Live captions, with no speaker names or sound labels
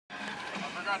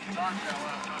Oh,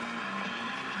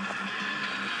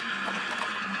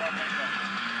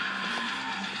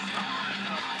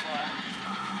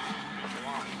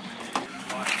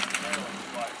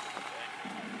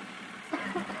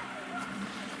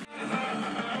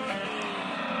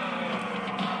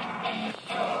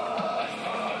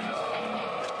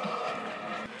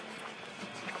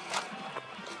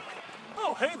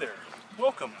 hey there.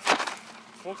 Welcome.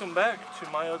 Welcome back to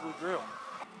my ugly grill.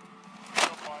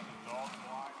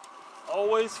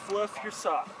 Always fluff your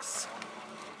socks.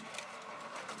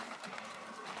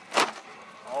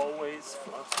 Always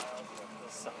fluff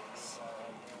the socks.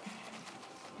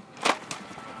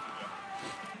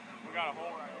 We got a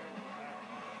hole right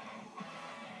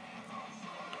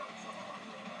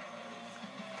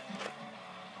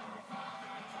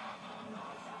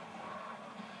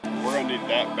here. We're gonna need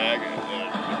that bag of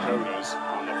Dakotas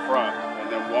on the front,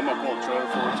 and then one more pull the trailer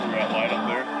forward so we got light up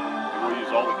there. And we'll use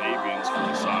all the avians for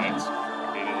the sides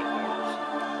and in the corners.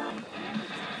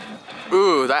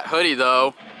 Ooh, that hoodie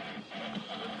though.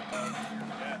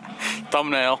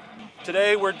 Thumbnail.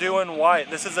 Today we're doing white.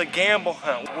 This is a gamble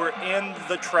hunt. We're in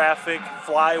the traffic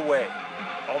flyway.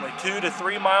 Only 2 to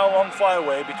 3 mile long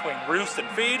flyway between roost and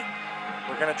feed.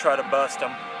 We're gonna try to bust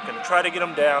them. Gonna try to get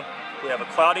them down. We have a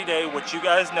cloudy day, which you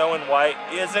guys know in white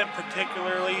isn't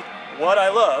particularly what I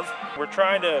love. We're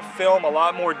trying to film a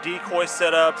lot more decoy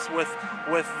setups with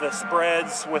the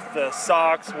spreads, with the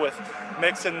socks, with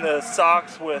mixing the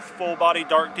socks with full body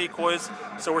dark decoys.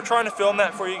 So we're trying to film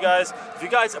that for you guys. If you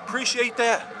guys appreciate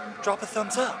that, drop a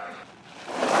thumbs up.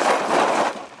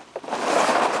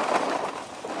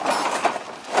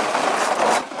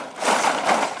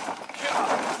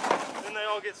 Then they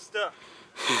all get stuck.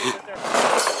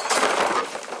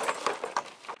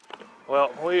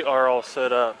 Well, we are all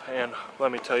set up, and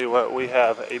let me tell you what, we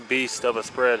have a beast of a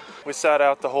spread. We sat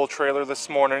out the whole trailer this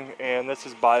morning, and this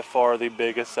is by far the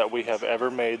biggest that we have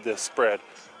ever made this spread.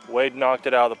 Wade knocked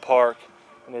it out of the park,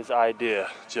 and his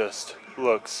idea just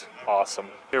looks awesome.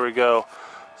 Here we go.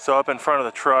 So up in front of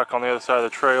the truck on the other side of the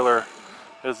trailer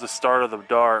is the start of the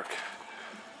dark.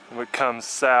 And it comes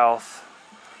south,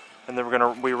 and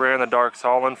then we ran the darks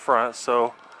all in front,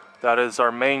 so that is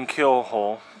our main kill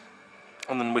hole.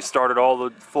 And then we started all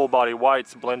the full body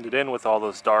whites blended in with all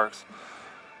those darks.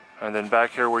 And then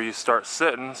back here where you start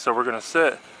sitting, so we're gonna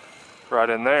sit right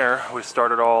in there. We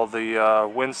started all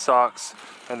the wind socks,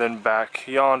 and then back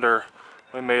yonder,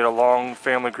 we made a long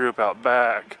family group out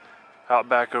back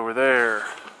over there,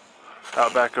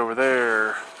 out back over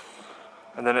there.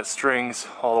 And then it strings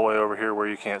all the way over here where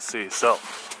you can't see. So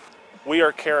we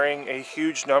are carrying a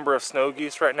huge number of snow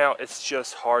geese right now. It's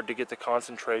just hard to get the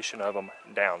concentration of them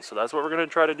down. So that's what we're going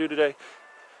to try to do today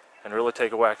and really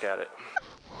take a whack at it.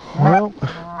 Well,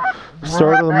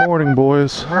 start of the morning,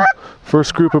 boys.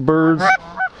 First group of birds.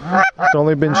 It's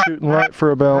only been shooting light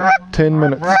for about 10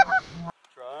 minutes. Try them?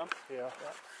 Yeah.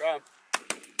 Try them.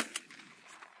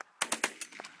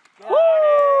 Woo!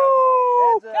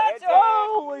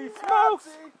 Holy smokes!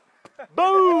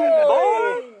 Boom!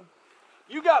 Boy!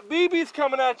 You got BBs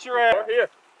coming at your ass. Here.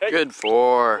 Hey. Good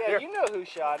for. Yeah, you know who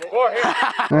shot it. Boy,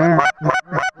 here.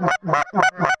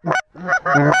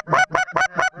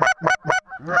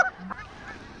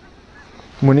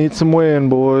 We need some wind,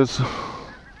 boys.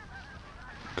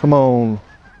 Come on.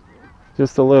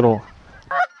 Just a little.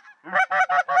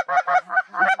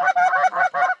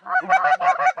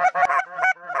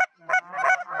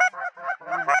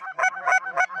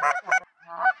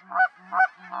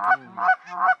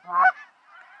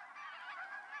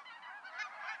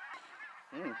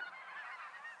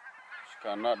 Just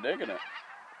kind of not digging it.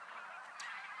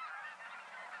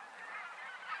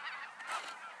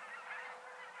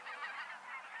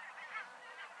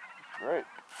 Great.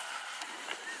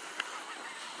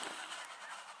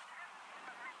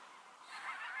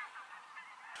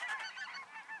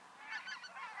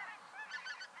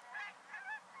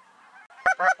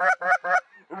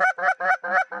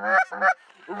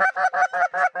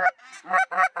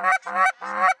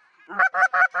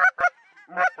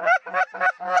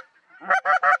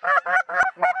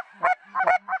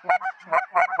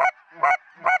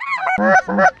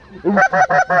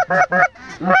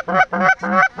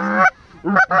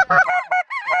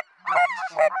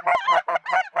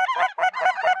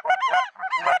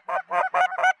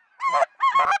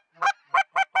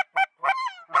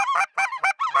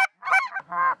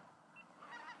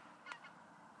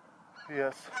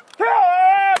 Yes.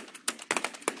 Yeah!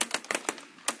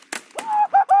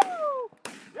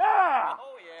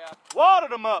 Oh yeah.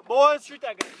 Wadded them up, boys. Shoot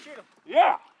that guy. Shoot him.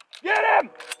 Yeah! Get him!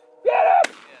 Get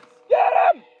him! Yes. Get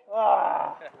him!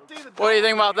 Ah. What do you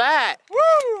think about that?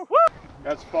 Woo! Woo!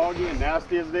 That's foggy and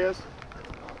nasty as this.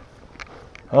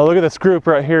 Oh, look at this group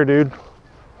right here, dude.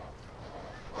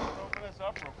 Open this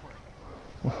up real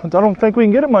quick. I don't think we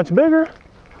can get it much bigger.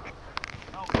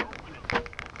 No, open it.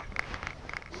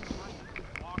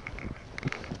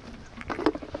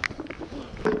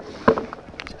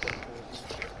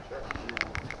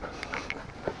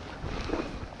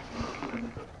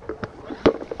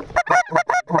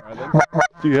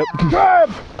 Yep.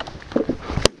 Grab!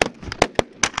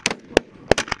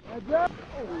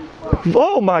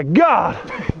 Oh my God!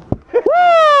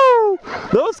 Woo!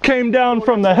 Those came down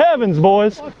from the heavens,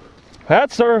 boys.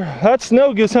 That's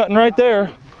snow goose hunting right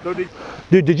there. Dude,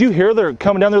 did you hear they're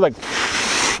coming down there like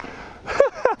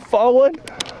falling?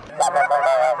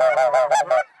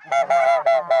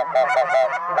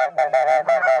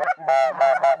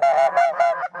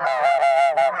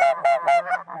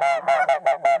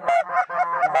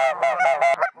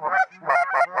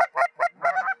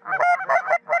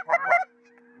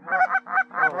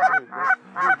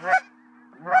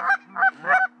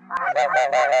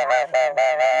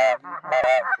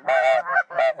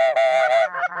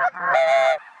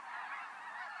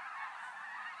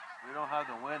 We don't have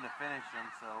the wind to finish them,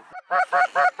 so.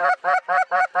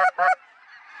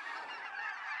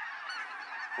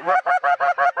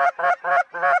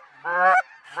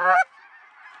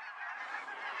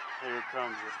 Here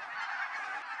comes it.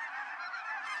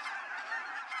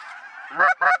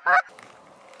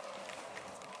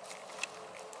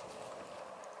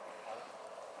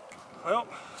 Well,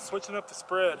 switching up the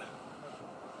spread.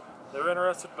 They're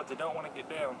interested, but they don't want to get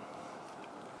down.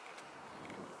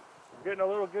 We're getting a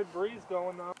little good breeze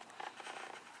going though.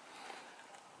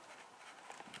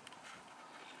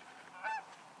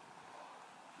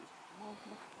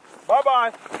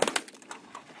 Bye-bye.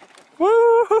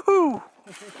 Woo-hoo-hoo.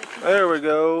 There we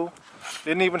go.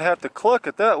 Didn't even have to cluck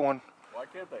at that one. Why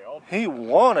can't they all? He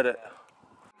wanted it.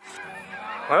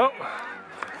 Well,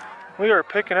 we are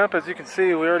picking up. As you can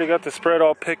see, we already got the spread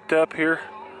all picked up here.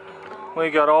 We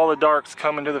got all the darks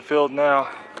coming to the field now.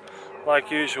 Like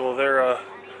usual, they're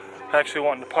actually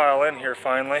wanting to pile in here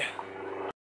finally.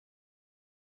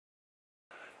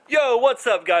 Yo, what's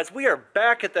up guys? We are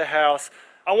back at the house.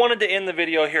 I wanted to end the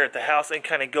video here at the house and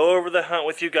kind of go over the hunt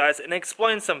with you guys and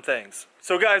explain some things.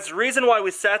 So guys, the reason why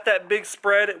we sat that big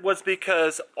spread was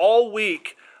because all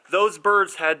week those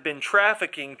birds had been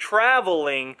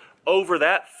traveling over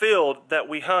that field that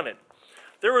we hunted.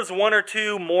 There was one or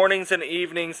two mornings and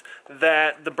evenings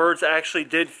that the birds actually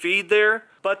did feed there,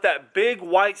 but that big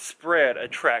white spread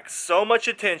attracts so much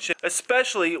attention,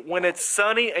 especially when it's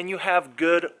sunny and you have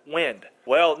good wind.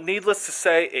 Well, needless to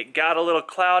say, it got a little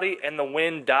cloudy and the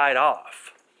wind died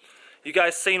off. You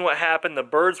guys seen what happened? The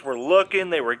birds were looking,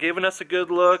 they were giving us a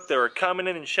good look, they were coming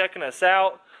in and checking us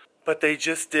out, but they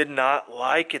just did not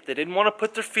like it. They didn't want to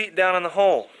put their feet down in the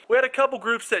hole. We had a couple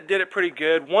groups that did it pretty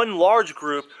good, one large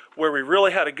group where we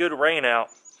really had a good rain out,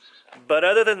 but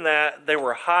other than that, they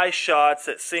were high shots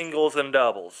at singles and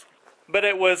doubles. But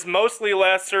it was mostly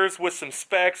lessers with some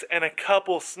specks and a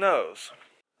couple snows.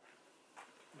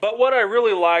 But what I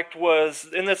really liked was,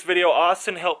 in this video,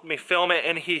 Austin helped me film it,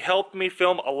 and he helped me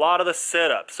film a lot of the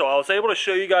setup. So I was able to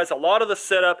show you guys a lot of the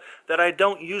setup that I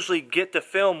don't usually get to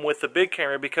film with the big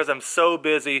camera because I'm so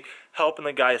busy helping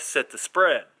the guys set the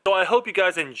spread. So I hope you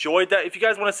guys enjoyed that. If you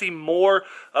guys want to see more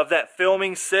of that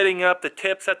filming, setting up, the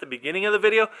tips at the beginning of the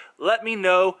video, let me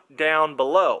know down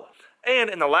below.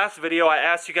 And in the last video, I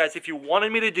asked you guys if you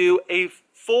wanted me to do a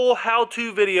full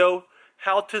how-to video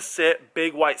how to set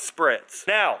big white spreads.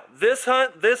 Now, this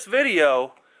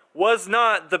video was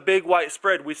not the big white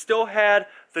spread. We still had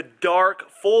the dark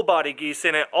full body geese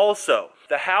in it also.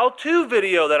 The how-to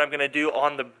video that I'm going to do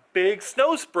on the big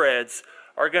snow spreads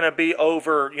are going to be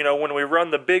over, you know, when we run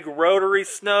the big rotary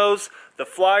snows, the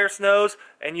flyer snows,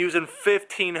 and using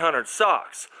 1500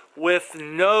 socks with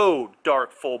no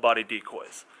dark full body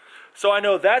decoys. So I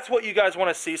know that's what you guys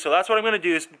want to see, so that's what I'm going to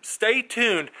do is stay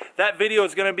tuned. That video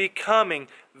is going to be coming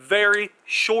very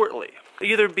shortly.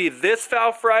 It'll either be this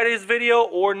Foul Fridays video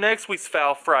or next week's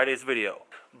Foul Fridays video.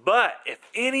 But if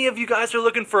any of you guys are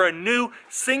looking for a new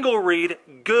single reed,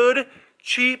 good,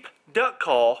 cheap duck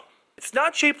call, it's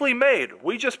not cheaply made.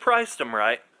 We just priced them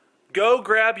right. Go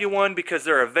grab you one because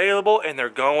they're available and they're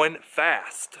going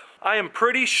fast. I am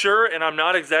pretty sure, and I'm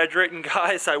not exaggerating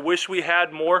guys, I wish we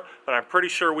had more, but I'm pretty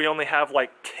sure we only have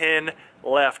like 10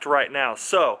 left right now.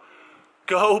 So,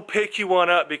 go pick you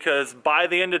one up because by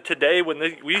the end of today,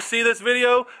 when we see this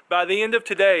video, by the end of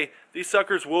today, these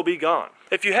suckers will be gone.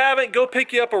 If you haven't, go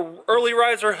pick you up a early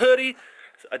riser hoodie,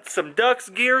 some DUX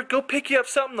gear, go pick you up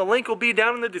something. The link will be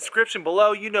down in the description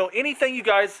below. You know, anything you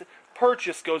guys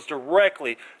purchase goes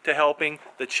directly to helping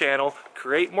the channel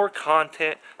create more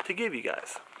content to give you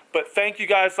guys. But thank you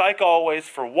guys, like always,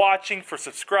 for watching, for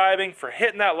subscribing, for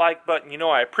hitting that like button. You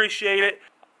know I appreciate it.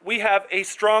 We have a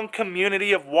strong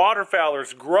community of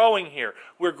waterfowlers growing here.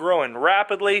 We're growing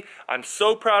rapidly. I'm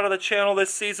so proud of the channel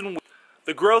this season.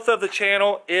 The growth of the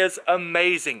channel is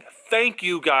amazing. Thank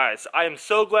you guys. I am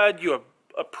so glad you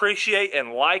appreciate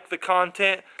and like the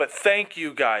content, but thank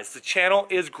you guys. The channel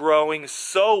is growing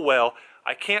so well.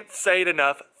 I can't say it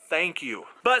enough. Thank you.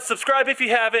 But subscribe if you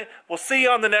haven't. We'll see you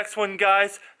on the next one,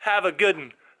 guys. Have a good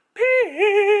one.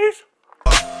 Peace.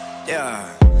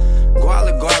 Yeah.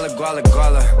 Guala, guala, guala,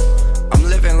 guala. I'm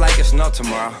living like it's no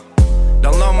tomorrow.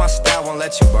 Don't know my style, won't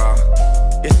let you borrow.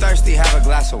 You're thirsty, have a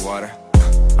glass of water.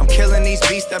 I'm killing these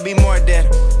beasts that be more dead.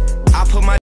 I put my